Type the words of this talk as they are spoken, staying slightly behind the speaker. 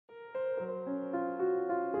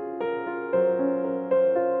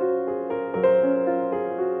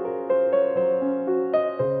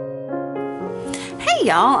Hey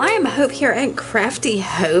y'all, I am Hope here at Crafty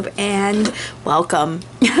Hope and welcome.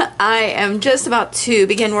 I am just about to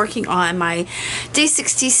begin working on my day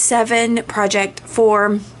 67 project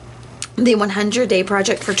for the 100-day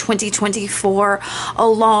project for 2024,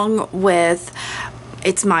 along with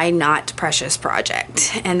it's my not precious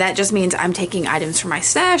project, and that just means I'm taking items from my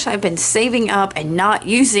stash I've been saving up and not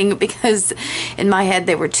using because in my head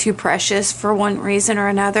they were too precious for one reason or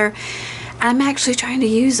another. I'm actually trying to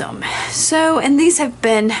use them. So, and these have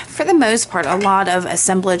been, for the most part, a lot of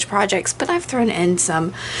assemblage projects, but I've thrown in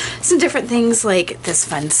some different things like this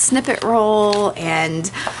fun snippet roll and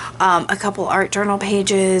a couple art journal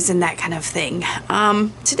pages and that kind of thing.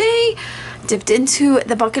 Today, dipped into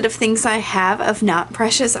the bucket of things I have of not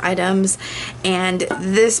precious items, and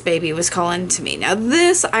this baby was calling to me. Now,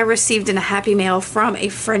 this I received in a happy mail from a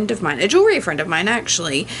friend of mine, a jewelry friend of mine,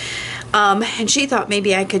 actually. And she thought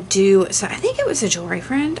maybe I could do, so I think it was a jewelry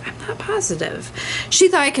friend, I'm not positive. She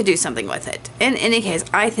thought I could do something with it. In any case,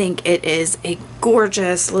 I think it is a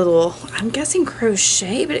gorgeous little, I'm guessing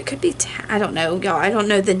crochet, but it could be, I don't know, y'all, I don't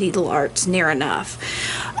know the needle arts near enough.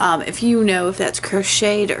 If you know if that's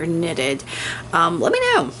crocheted or knitted, let me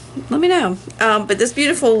know, but this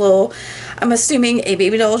beautiful little, I'm assuming a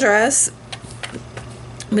baby doll dress,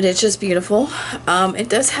 but it's just beautiful. It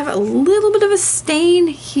does have a little bit of a stain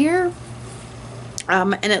here.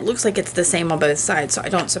 And it looks like it's the same on both sides, so I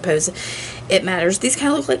don't suppose it matters. These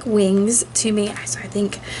kind of look like wings to me, so I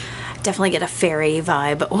think definitely get a fairy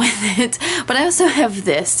vibe with it. But I also have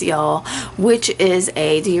this, y'all, which is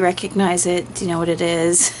a, do you recognize it? Do you know what it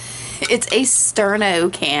is? It's a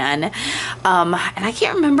sterno can, and I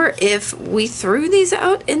can't remember if we threw these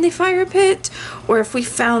out in the fire pit or if we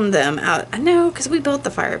found them out. I know, because we built the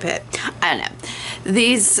fire pit. I don't know.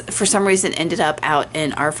 These, for some reason, ended up out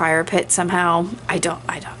in our fire pit somehow. I don't.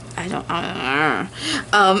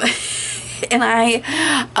 And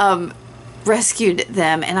I rescued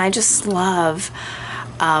them, and I just love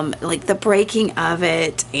like the breaking of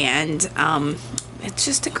it, and it's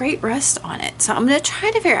just a great rest on it. So I'm going to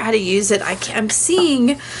try to figure out how to use it. I'm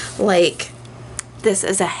seeing like this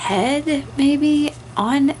as a head maybe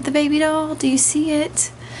on the baby doll. Do you see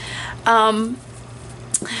it?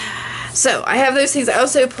 So I have those things. I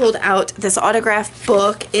also pulled out this autograph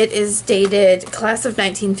book. It is dated class of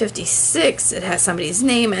 1956. It has somebody's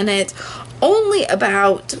name in it. Only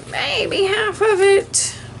about maybe half of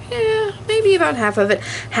it, yeah, maybe about half of it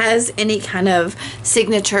has any kind of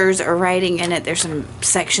signatures or writing in it. There's some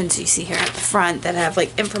sections you see here at the front that have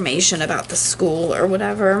like information about the school or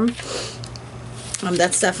whatever.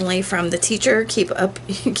 That's definitely from the teacher. Keep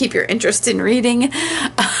your interest in reading.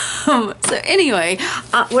 So anyway,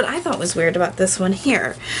 what I thought was weird about this one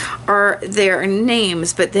here are their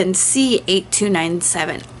names, but then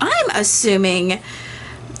C8297. I'm assuming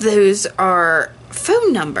those are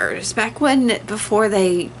phone numbers back when, before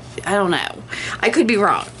they, I don't know. I could be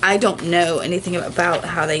wrong. I don't know anything about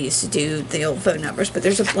how they used to do the old phone numbers, but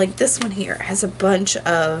there's a, like this one here has a bunch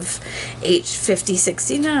of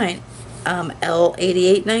H5069,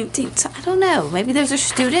 L8819. So I don't know. Maybe those are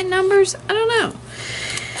student numbers. I don't know.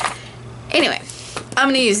 Anyway, I'm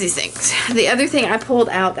going to use these things. The other thing I pulled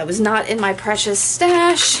out that was not in my precious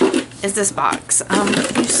stash is this box.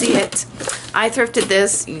 You see it. I thrifted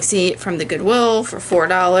this. You can see it from the Goodwill for $4.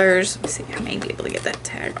 Let me see. I may be able to get that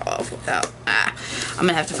tag off without. I'm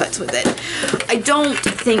gonna have to futz with it. I don't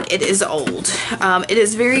think it is old. It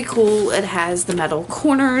is very cool. It has the metal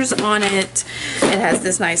corners on it. It has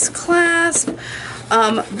this nice clasp.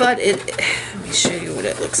 But let me show you what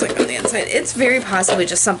it looks like on the inside. It's very possibly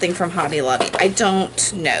just something from Hobby Lobby. I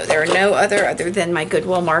don't know. There are no other than my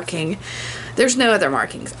Goodwill marking. There's no other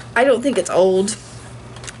markings. I don't think it's old.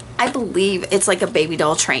 I believe it's like a baby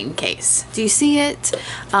doll train case. Do you see it?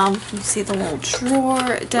 You see the little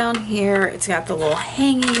drawer down here. It's got the little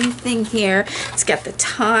hanging thing here. It's got the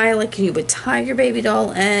tie, like you would tie your baby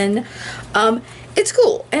doll in. It's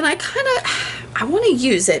cool, and I want to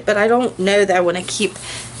use it, but I don't know that I want to keep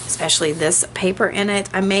especially this paper in it.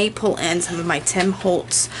 I may pull in some of my Tim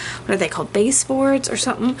Holtz, what are they called, baseboards or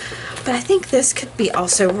something, but I think this could be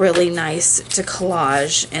also really nice to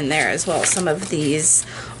collage in there as well. Some of these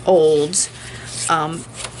old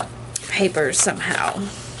papers somehow.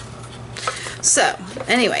 So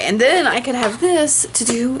anyway, and then I could have this to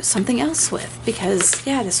do something else with, because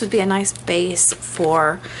yeah, this would be a nice base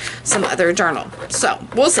for some other journal. So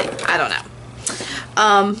we'll see. I don't know.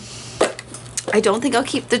 I don't think I'll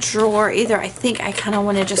keep the drawer either. I think I kind of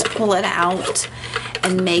want to just pull it out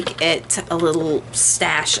and make it a little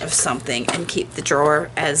stash of something and keep the drawer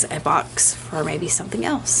as a box for maybe something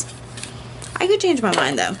else. I could change my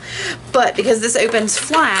mind though. But because this opens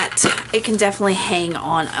flat, it can definitely hang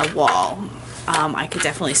on a wall. I could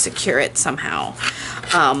definitely secure it somehow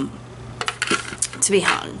to be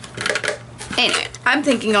hung. Anyway, I'm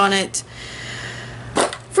thinking on it.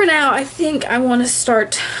 For now, I think I want to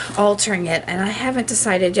start altering it, and I haven't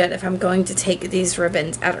decided yet if I'm going to take these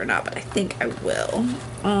ribbons out or not, but I think I will.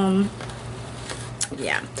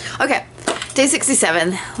 Yeah. Okay, day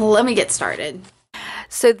 67. Let me get started.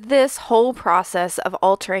 So this whole process of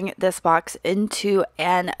altering this box into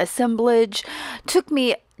an assemblage took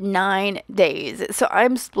me 9 days. So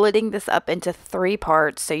I'm splitting this up into 3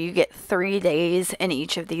 parts, so you get 3 days in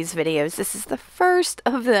each of these videos. This is the first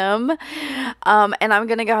of them, and I'm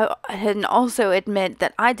gonna go ahead and also admit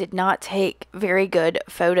that I did not take very good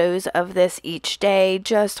photos of this each day,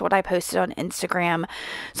 just what I posted on Instagram.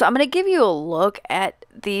 So I'm gonna give you a look at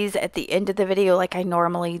these at the end of the video like I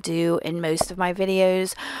normally do in most of my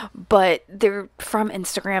videos, but they're from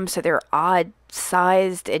Instagram, so they're odd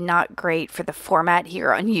sized and not great for the format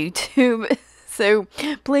here on YouTube. So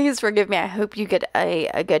please forgive me. I hope you get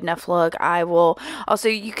a good enough look. I will also,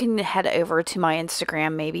 you can head over to my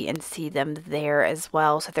Instagram maybe and see them there as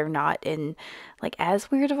well, so they're not in like as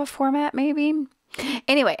weird of a format maybe.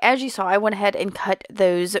 Anyway, as you saw, I went ahead and cut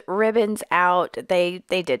those ribbons out. They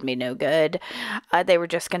did me no good. They were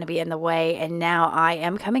just going to be in the way, and now I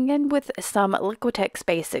am coming in with some Liquitex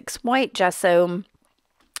Basics white gesso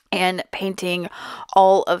and painting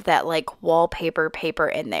all of that like wallpaper paper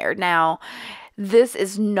in there. Now, this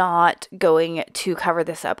is not going to cover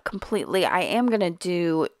this up completely. I am going to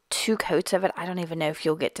do 2 coats of it. I don't even know if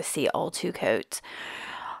you'll get to see all 2 coats.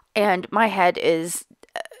 And my head is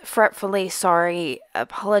fretfully sorry,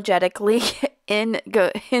 apologetically in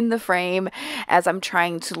the frame as I'm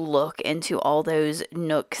trying to look into all those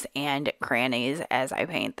nooks and crannies as I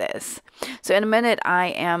paint this. So in a minute I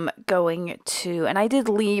am going to, and I did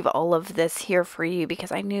leave all of this here for you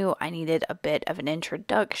because I knew I needed a bit of an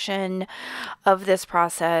introduction of this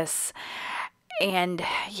process. And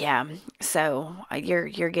yeah, so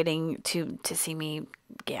you're getting to see me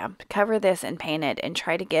cover this and paint it and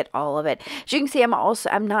try to get all of it. As you can see,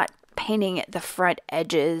 I'm not painting the front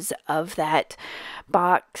edges of that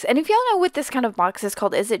box. And if y'all know what this kind of box is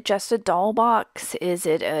called, is it just a doll box? Is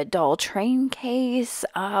it a doll train case?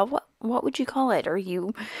 What would you call it? Are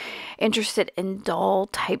you interested in doll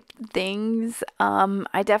type things?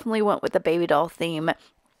 I definitely went with the baby doll theme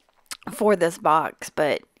for this box,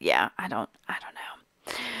 but yeah, I don't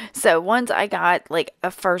know. So once I got like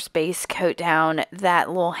a first base coat down, that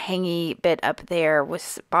little hangy bit up there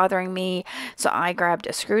was bothering me. So I grabbed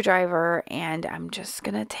a screwdriver and I'm just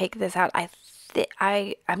going to take this out.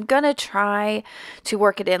 I'm going to try to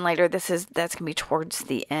work it in later. That's going to be towards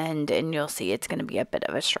the end and you'll see it's going to be a bit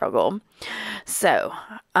of a struggle. So,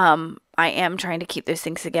 I am trying to keep those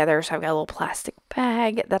things together. So I've got a little plastic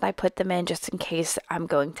bag that I put them in just in case I'm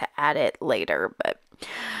going to add it later. But,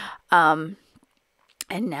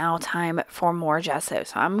 and now time for more gesso.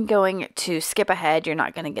 So I'm going to skip ahead. You're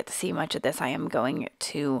not going to get to see much of this. I am going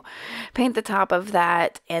to paint the top of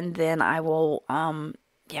that and then I will,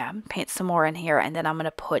 paint some more in here and then I'm going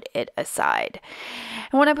to put it aside.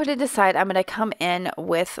 And when I put it aside, I'm going to come in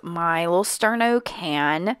with my little sterno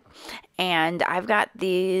can and I've got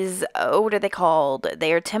these, what are they called?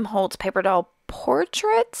 They are Tim Holtz paper doll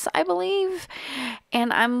portraits, I believe.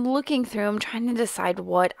 And I'm looking through them, trying to decide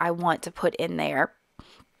what I want to put in there.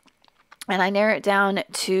 And I narrow it down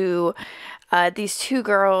to these 2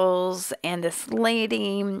 girls and this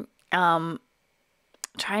lady,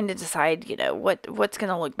 trying to decide, what's going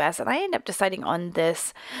to look best. And I end up deciding on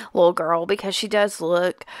this little girl because she does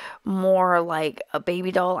look more like a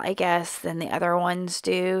baby doll, I guess, than the other ones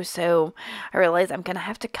do. So I realize I'm going to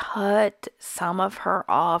have to cut some of her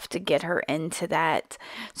off to get her into that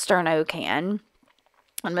sterno can.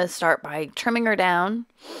 I'm going to start by trimming her down.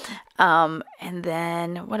 And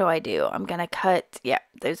then what do? I'm going to cut,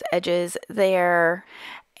 those edges there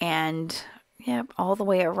and all the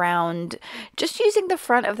way around, just using the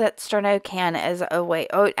front of that sterno can as a way,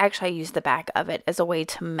 actually I use the back of it as a way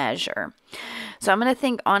to measure. So I'm going to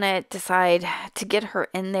think on it, decide to get her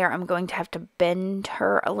in there. I'm going to have to bend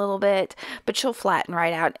her a little bit, but she'll flatten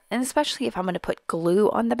right out. And especially if I'm going to put glue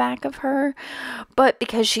on the back of her. But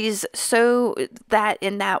because she's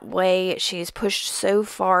in that way, she's pushed so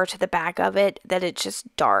far to the back of it that it's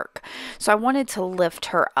just dark. So I wanted to lift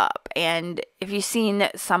her up. And if you've seen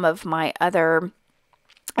some of my other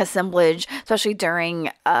assemblage, especially during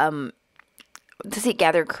the Seek,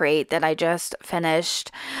 Gather, Create that I just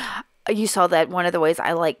finished, you saw that one of the ways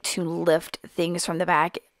I like to lift things from the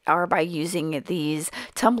back are by using these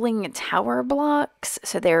tumbling tower blocks.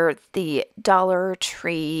 So they're the Dollar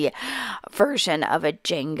Tree version of a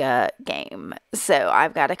Jenga game. So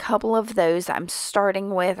I've got a couple of those I'm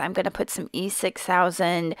starting with. I'm going to put some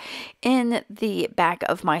E6000 in the back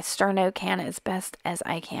of my sterno can as best as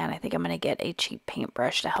I can. I think I'm going to get a cheap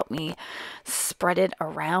paintbrush to help me spread it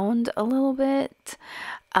around a little bit.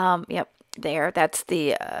 Yep, there. That's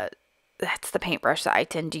the paintbrush that I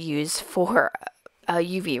tend to use for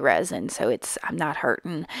UV resin, so I'm not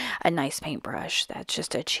hurting a nice paintbrush. That's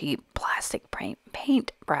just a cheap plastic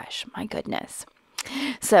paintbrush. My goodness.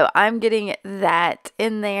 So I'm getting that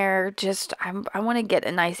in there. I want to get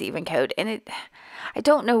a nice even coat, and I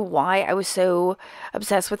don't know why I was so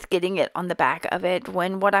obsessed with getting it on the back of it,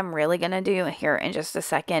 when what I'm really going to do here in just a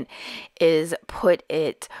second is put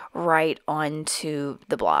it right onto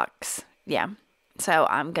the blocks. Yeah. So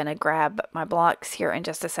I'm going to grab my blocks here in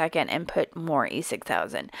just a second and put more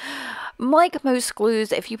E6000. Like most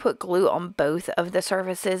glues, if you put glue on both of the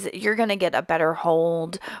surfaces, you're going to get a better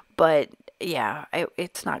hold. But yeah,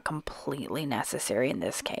 it's not completely necessary in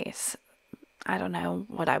this case. I don't know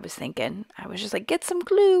what I was thinking. I was just like, get some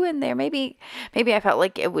glue in there. Maybe I felt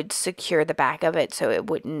like it would secure the back of it so it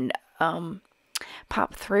wouldn't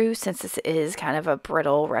pop through, since this is kind of a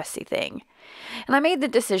brittle, rusty thing. And I made the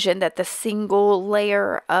decision that the single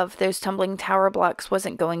layer of those tumbling tower blocks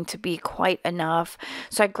wasn't going to be quite enough.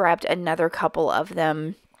 So I grabbed another couple of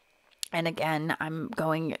them. And again, I'm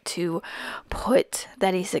going to put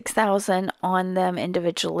that E6000 on them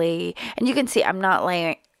individually. And you can see I'm not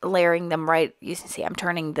layering them right. You can see I'm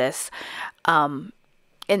turning this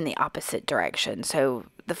in the opposite direction. So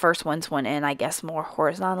the first ones went in, I guess, more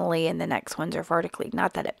horizontally, and the next ones are vertically.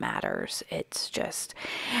 Not that it matters. It's just,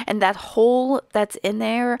 and that hole that's in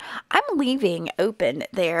there, I'm leaving open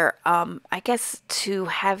there, I guess to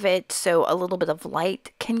have it so a little bit of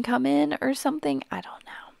light can come in or something. I don't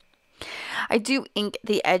know. I do ink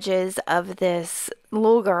the edges of this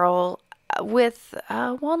little girl with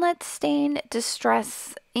Walnut Stain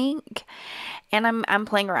Distress ink, and I'm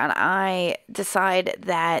playing around. I decide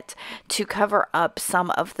that to cover up some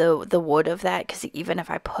of the wood of that, because even if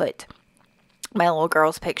I put my little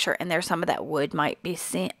girl's picture in there, some of that wood might be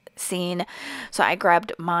seen. So I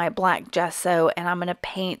grabbed my black gesso, and I'm going to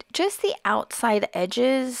paint just the outside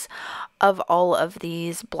edges of all of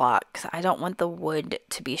these blocks. I don't want the wood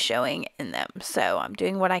to be showing in them, so I'm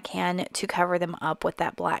doing what I can to cover them up with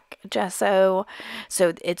that black gesso,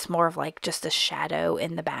 so it's more of like just a shadow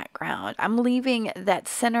in the background. I'm leaving that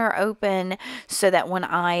center open so that when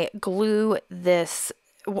I glue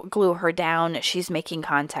her down, she's making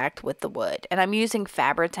contact with the wood. And I'm using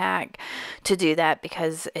Fabri-Tac to do that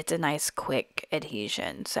because it's a nice quick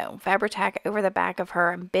adhesion. So Fabri-Tac over the back of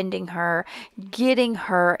her, I'm bending her, getting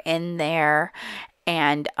her in there,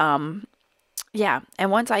 and yeah,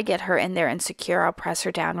 and once I get her in there and secure, I'll press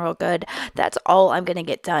her down real good. That's all I'm going to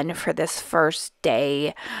get done for this first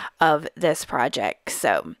day of this project.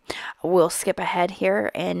 So we'll skip ahead here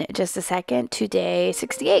in just a second to day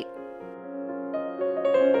 68.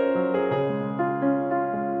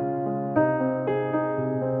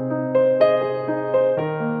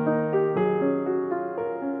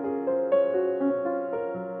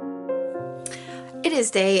 It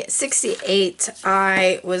is day 68.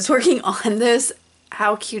 I was working on this.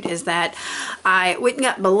 How cute is that? I went and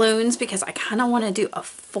got balloons because I kind of want to do a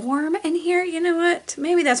form in here. You know what?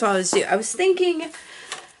 Maybe that's what I was doing. I was thinking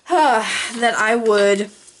that I would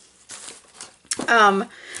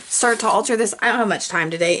start to alter this. I don't have much time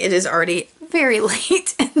today. It is already very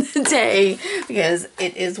late in the day because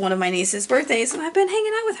it is one of my niece's birthdays and I've been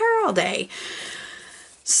hanging out with her all day.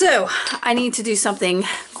 So I need to do something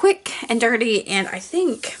quick and dirty, and I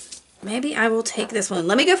think maybe I will take this one.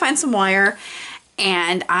 Let me go find some wire,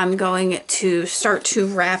 and I'm going to start to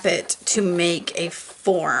wrap it to make a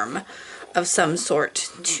form of some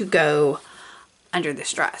sort to go under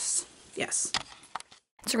this dress. Yes.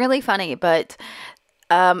 It's really funny, but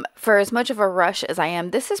for as much of a rush as I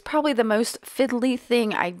am, this is probably the most fiddly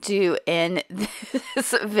thing I do in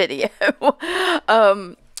this video.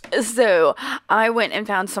 So I went and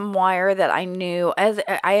found some wire that I knew, as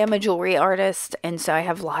I am a jewelry artist, and so I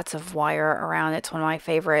have lots of wire around. It's one of my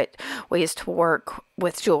favorite ways to work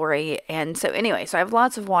with jewelry. And so anyway, so I have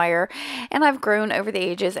lots of wire, and I've grown over the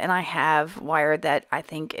ages, and I have wire that I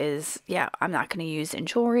think is, yeah, I'm not going to use in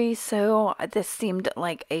jewelry. So this seemed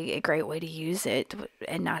like a great way to use it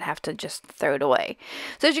and not have to just throw it away.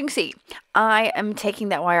 So as you can see, I am taking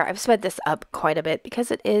that wire. I've sped this up quite a bit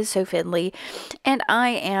because it is so fiddly, and I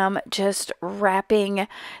am am just wrapping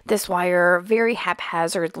this wire very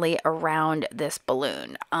haphazardly around this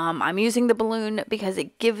balloon. I'm using the balloon because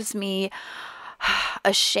it gives me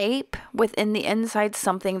a shape within the inside,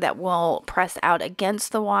 something that will press out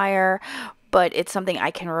against the wire, but it's something I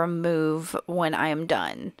can remove when I am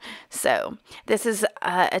done. So this is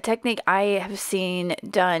a technique I have seen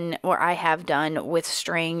done, or I have done with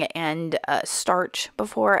string and starch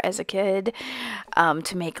before as a kid,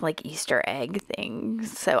 to make like Easter egg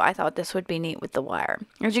things. So I thought this would be neat with the wire.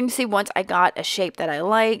 As you can see, once I got a shape that I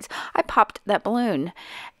liked, I popped that balloon,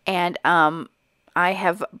 and I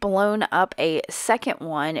have blown up a second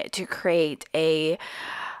one to create a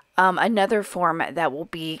another form that will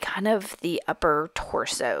be kind of the upper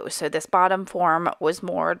torso. So this bottom form was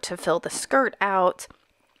more to fill the skirt out,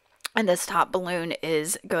 and this top balloon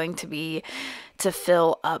is going to be to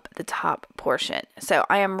fill up the top portion. So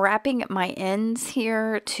I am wrapping my ends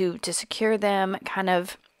here to secure them, kind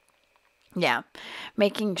of, yeah,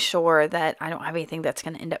 making sure that I don't have anything that's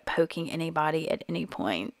going to end up poking anybody at any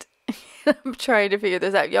point. I'm trying to figure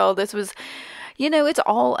this out, y'all. This was, it's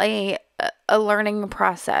all a learning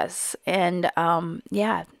process. And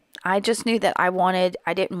yeah, I just knew that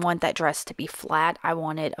I didn't want that dress to be flat. I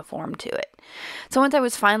wanted a form to it. So once I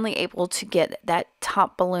was finally able to get that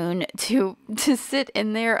top balloon to sit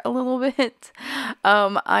in there a little bit,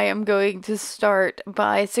 I am going to start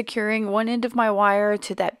by securing one end of my wire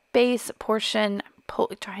to that base portion,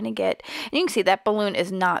 trying to get, and you can see that balloon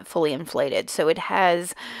is not fully inflated, so it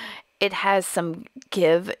has some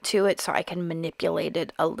give to it, so I can manipulate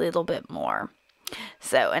it a little bit more.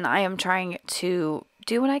 So, and I am trying to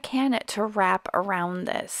do what I can to wrap around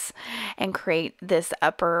this and create this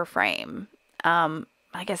upper frame.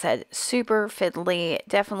 Like I said, super fiddly,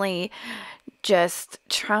 definitely just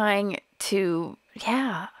trying to,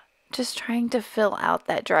 just trying to fill out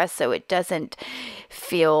that dress so it doesn't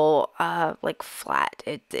feel like flat.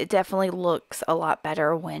 It definitely looks a lot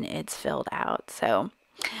better when it's filled out. So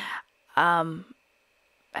y'all,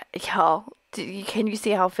 can you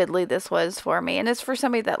see how fiddly this was for me? And it's for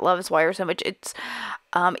somebody that loves wire so much. It's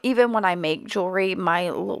even when I make jewelry,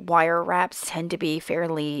 my wire wraps tend to be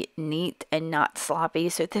fairly neat and not sloppy,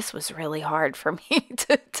 so this was really hard for me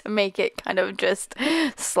to make it kind of just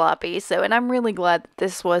sloppy. So, and I'm really glad that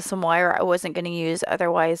this was some wire I wasn't going to use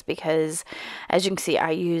otherwise, because as you can see,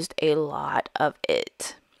 I used a lot of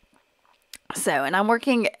it. So, and I'm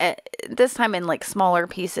working at this time in like smaller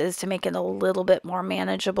pieces to make it a little bit more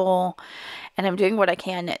manageable, and I'm doing what I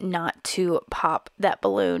can not to pop that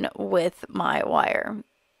balloon with my wire.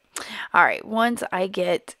 All right, once I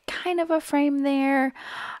get kind of a frame there,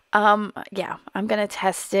 yeah, I'm gonna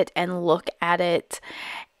test it and look at it,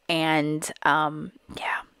 and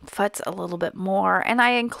yeah, futz a little bit more. And I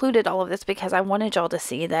included all of this because I wanted y'all to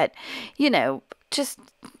see that, just,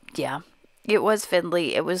 yeah, it was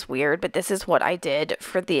fiddly, it was weird, but this is what I did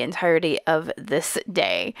for the entirety of this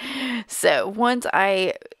day. So once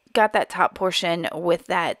I got that top portion with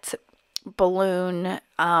that balloon,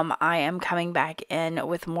 I am coming back in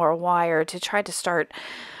with more wire to try to start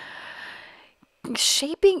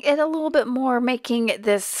shaping it a little bit more, making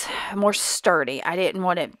this more sturdy. I didn't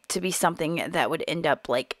want it to be something that would end up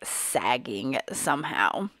like sagging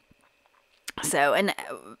somehow. So, and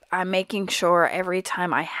I'm making sure every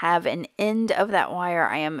time I have an end of that wire,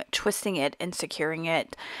 I am twisting it and securing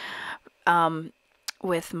it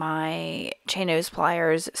with my chain nose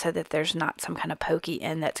pliers so that there's not some kind of pokey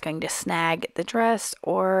end that's going to snag the dress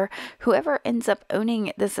or whoever ends up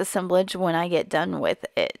owning this assemblage when I get done with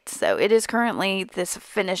it. So it is currently, this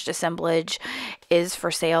finished assemblage is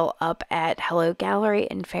for sale up at Hello Gallery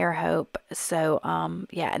in Fairhope. So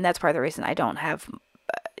yeah, and that's part of the reason I don't have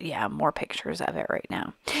more pictures of it right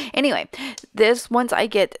now. Anyway, once I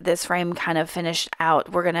get this frame kind of finished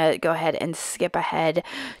out, we're gonna go ahead and skip ahead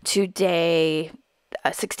to day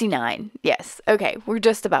 69. Yes, okay, we're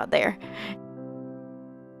just about there.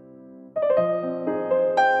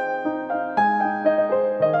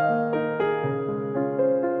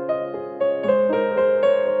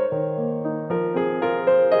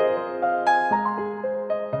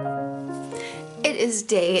 It is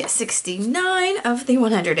day 69 of the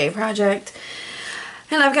 100-day project,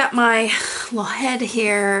 and I've got my little head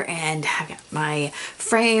here and I've got my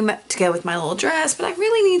frame to go with my little dress, but I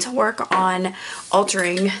really need to work on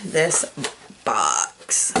altering this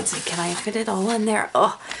box. Let's see, can I fit it all in there?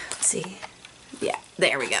 Oh, let's see. Yeah,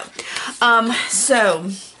 there we go. So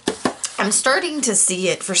I'm starting to see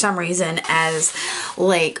it for some reason as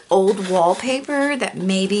like old wallpaper that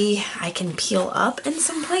maybe I can peel up in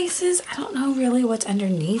some places. I don't know really what's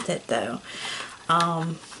underneath it though.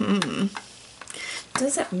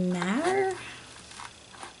 Does it matter?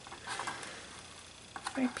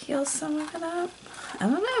 Do I peel some of it up? I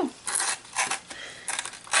don't know.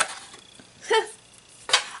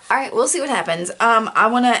 All right, we'll see what happens. I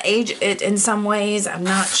want to age it in some ways. I'm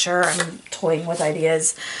not sure. I'm toying with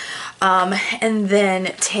ideas. And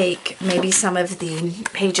then take maybe some of the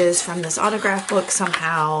pages from this autograph book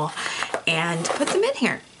somehow and put them in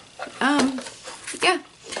here. Yeah.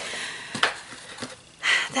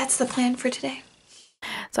 That's the plan for today.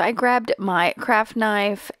 So I grabbed my craft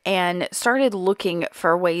knife and started looking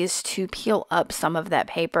for ways to peel up some of that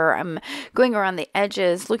paper. I'm going around the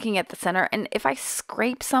edges, looking at the center, and if I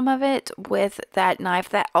scrape some of it with that knife,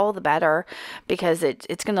 that all the better, because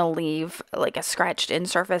it's going to leave like a scratched in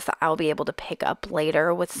surface that I'll be able to pick up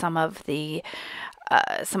later with some of the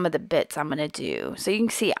bits I'm going to do. So you can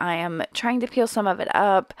see I am trying to peel some of it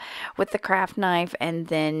up with the craft knife and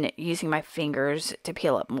then using my fingers to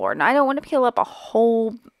peel up more. Now I don't want to peel up a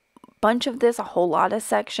whole bunch of this, a whole lot of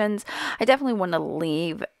sections. I definitely want to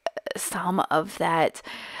leave some of that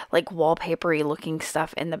like wallpapery looking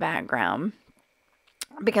stuff in the background.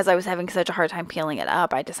 Because I was having such a hard time peeling it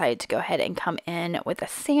up, I decided to go ahead and come in with a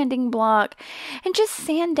sanding block and just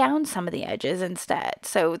sand down some of the edges instead.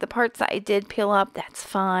 So the parts that I did peel up, that's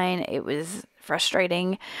fine. It was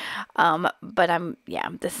frustrating, but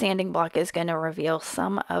the sanding block is going to reveal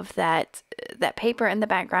some of that paper in the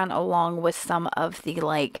background, along with some of the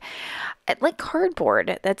like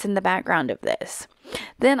cardboard that's in the background of this.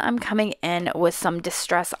 Then I'm coming in with some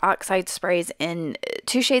Distress Oxide sprays in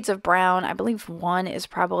 2 shades of brown. I believe one is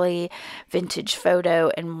probably Vintage Photo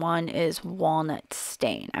and one is Walnut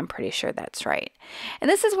Stain. I'm pretty sure that's right. And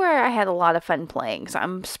this is where I had a lot of fun playing. So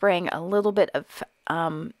I'm spraying a little bit of,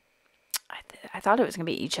 I thought it was going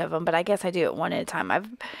to be each of them, but I guess I do it one at a time. I've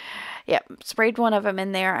sprayed one of them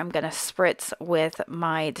in there. I'm going to spritz with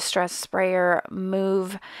my Distress sprayer,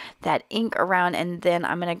 move that ink around, and then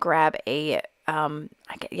I'm going to grab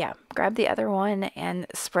grab the other one and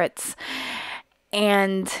spritz.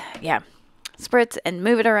 And spritz and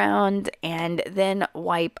move it around and then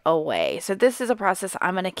wipe away. So this is a process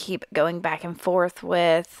I'm going to keep going back and forth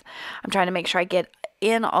with. I'm trying to make sure I get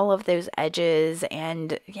in all of those edges,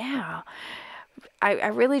 and I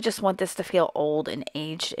really just want this to feel old and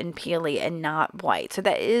aged and peely and not white. So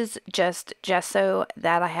that is just gesso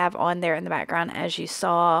that I have on there in the background, as you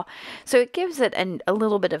saw. So it gives it a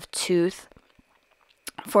little bit of tooth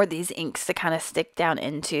for these inks to kind of stick down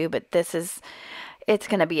into, but it's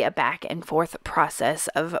going to be a back and forth process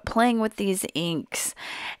of playing with these inks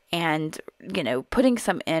and, putting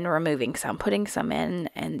some in, removing some, putting some in.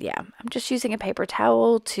 And I'm just using a paper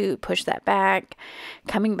towel to push that back,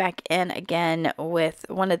 coming back in again with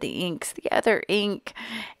one of the inks, the other ink.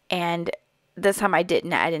 And this time I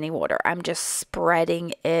didn't add any water. I'm just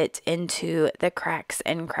spreading it into the cracks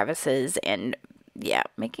and crevices and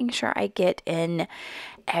making sure I get in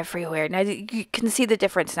everywhere. Now you can see the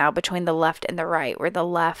difference now between the left and the right, where the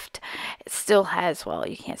left still has, well,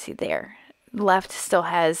 you can't see there. Left still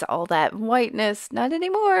has all that whiteness, not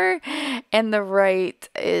anymore, and the right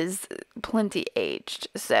is plenty aged.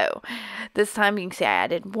 So this time you can see I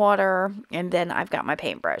added water, and then I've got my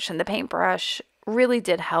paintbrush, and the paintbrush really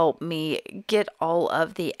did help me get all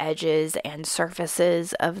of the edges and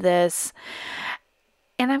surfaces of this.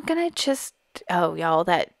 And I'm gonna just, oh y'all,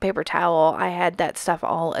 that paper towel, I had that stuff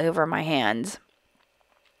all over my hands.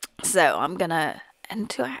 So I'm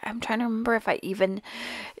trying to remember if I even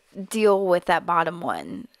deal with that bottom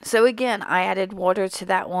one. So again, I added water to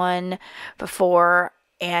that one before,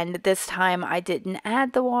 and this time I didn't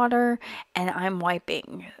add the water, and I'm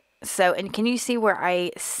wiping. So, and can you see where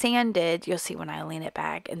I sanded? You'll see when I lean it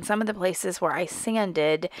back. In some of the places where I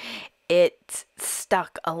sanded, it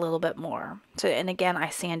stuck a little bit more. So, and again, I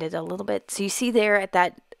sanded a little bit. So you see there at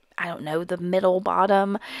that, I don't know, the middle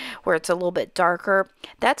bottom where it's a little bit darker,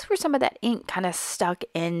 that's where some of that ink kind of stuck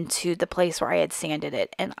into the place where I had sanded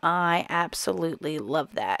it. And I absolutely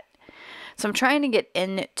love that. So I'm trying to get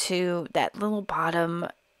into that little bottom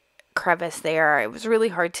crevice there. It was really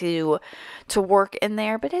hard to work in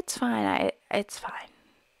there, but it's fine. It's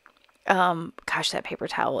fine. Gosh, that paper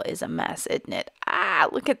towel is a mess, isn't it?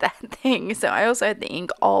 Look at that thing. So I also had the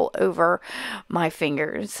ink all over my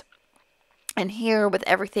fingers. And here, with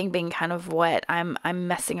everything being kind of wet, I'm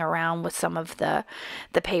messing around with some of the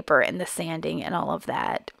paper and the sanding and all of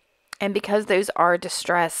that. And because those are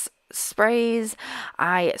Distress sprays,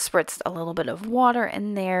 I spritzed a little bit of water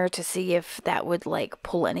in there to see if that would like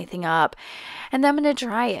pull anything up. And then I'm going to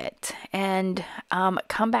dry it and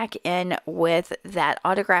come back in with that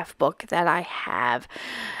autograph book that I have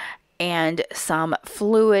and some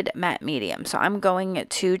fluid matte medium. So I'm going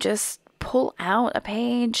to just pull out a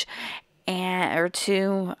page and or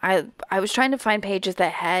two. I was trying to find pages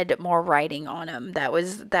that had more writing on them. That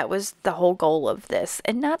was the whole goal of this.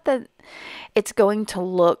 And not that it's going to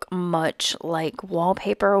look much like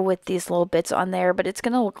wallpaper with these little bits on there, but it's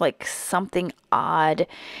going to look like something odd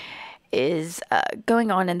is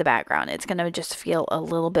going on in the background. It's going to just feel a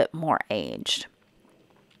little bit more aged.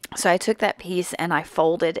 So I took that piece and I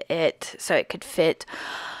folded it so it could fit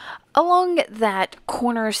along that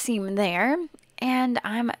corner seam there. And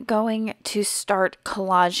I'm going to start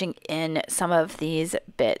collaging in some of these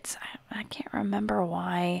bits. I can't remember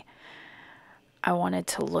why I wanted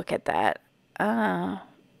to look at that. I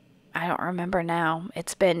don't remember now.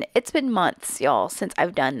 It's been months, y'all, since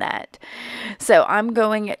I've done that. So I'm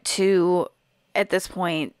going to, at this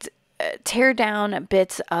point, tear down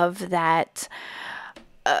bits of that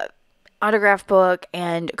autograph book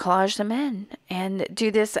and collage them in, and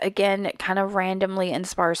do this again kind of randomly and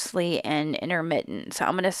sparsely and intermittent. So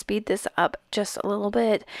I'm going to speed this up just a little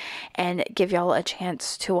bit and give y'all a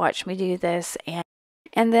chance to watch me do this,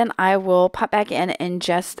 and then I will pop back in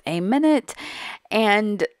just a minute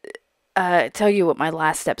and tell you what my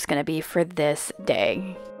last step's going to be for this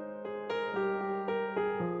day.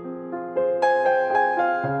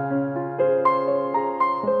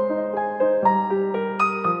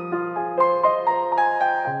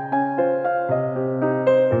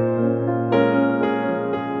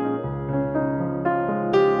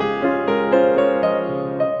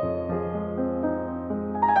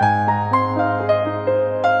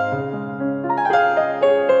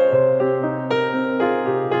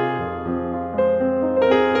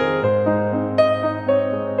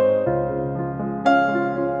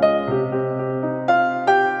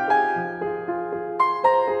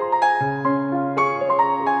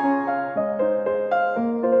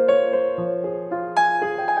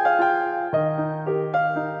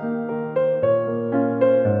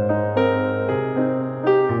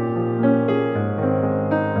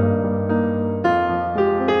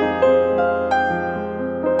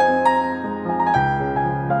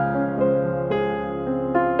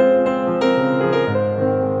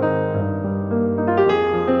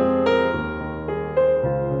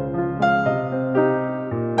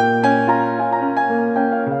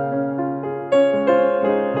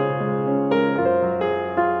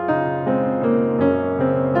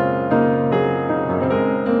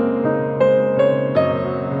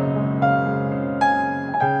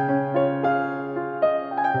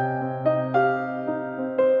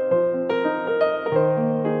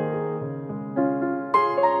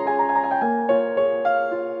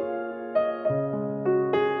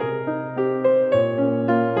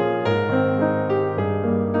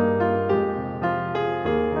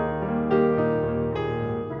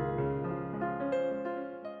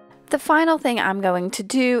 The final thing I'm going to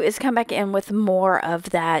do is come back in with more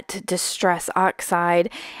of that Distress Oxide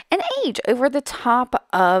and age over the top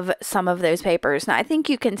of some of those papers. Now, I think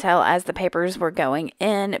you can tell as the papers were going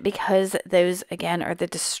in, because those, again, are the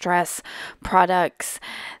Distress products,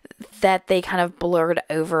 that they kind of blurred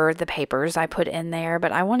over the papers I put in there.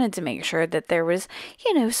 But I wanted to make sure that there was,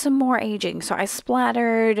 you know, some more aging. So I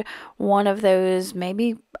splattered one of those,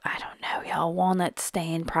 maybe, I don't know, y'all, Walnut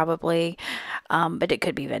Stain probably, but it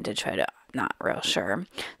could be vintage photo. Not real sure.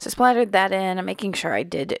 So splattered that in. I'm making sure I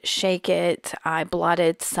did shake it. I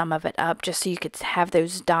blotted some of it up just so you could have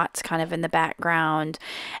those dots kind of in the background.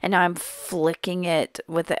 And now I'm flicking it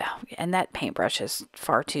with it. And that paintbrush is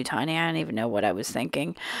far too tiny. I don't even know what I was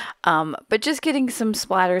thinking. But just getting some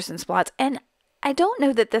splatters and spots. And I don't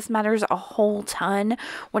know that this matters a whole ton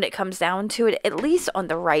when it comes down to it, at least on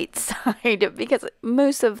the right side, because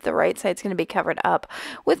most of the right side is going to be covered up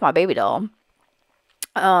with my baby doll.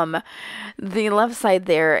 The left side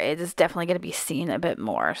there is definitely going to be seen a bit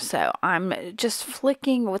more. So I'm just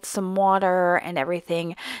flicking with some water and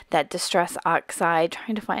everything, that Distress Oxide,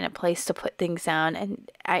 trying to find a place to put things down.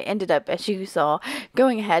 And I ended up, as you saw,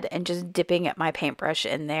 going ahead and just dipping my paintbrush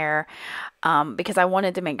in there, because I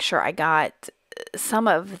wanted to make sure I got some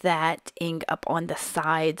of that ink up on the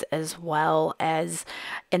sides as well as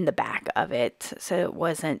in the back of it, so it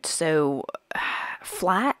wasn't so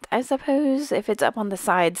flat, I suppose. If it's up on the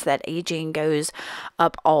sides, that aging goes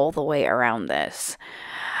up all the way around this.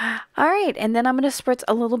 All right, and then I'm going to spritz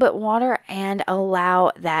a little bit water and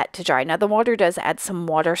allow that to dry. Now, the water does add some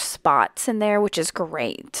water spots in there, which is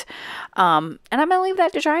great. And I'm going to leave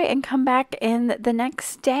that to dry and come back in the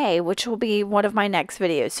next day, which will be one of my next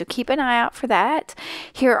videos. So keep an eye out for that.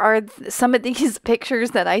 Here are some of these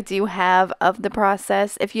pictures that I do have of the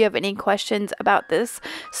process. If you have any questions about this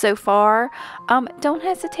so far, don't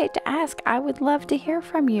hesitate to ask. I would love to hear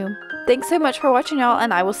from you. Thanks so much for watching, y'all,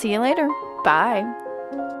 and I will see you later. Bye.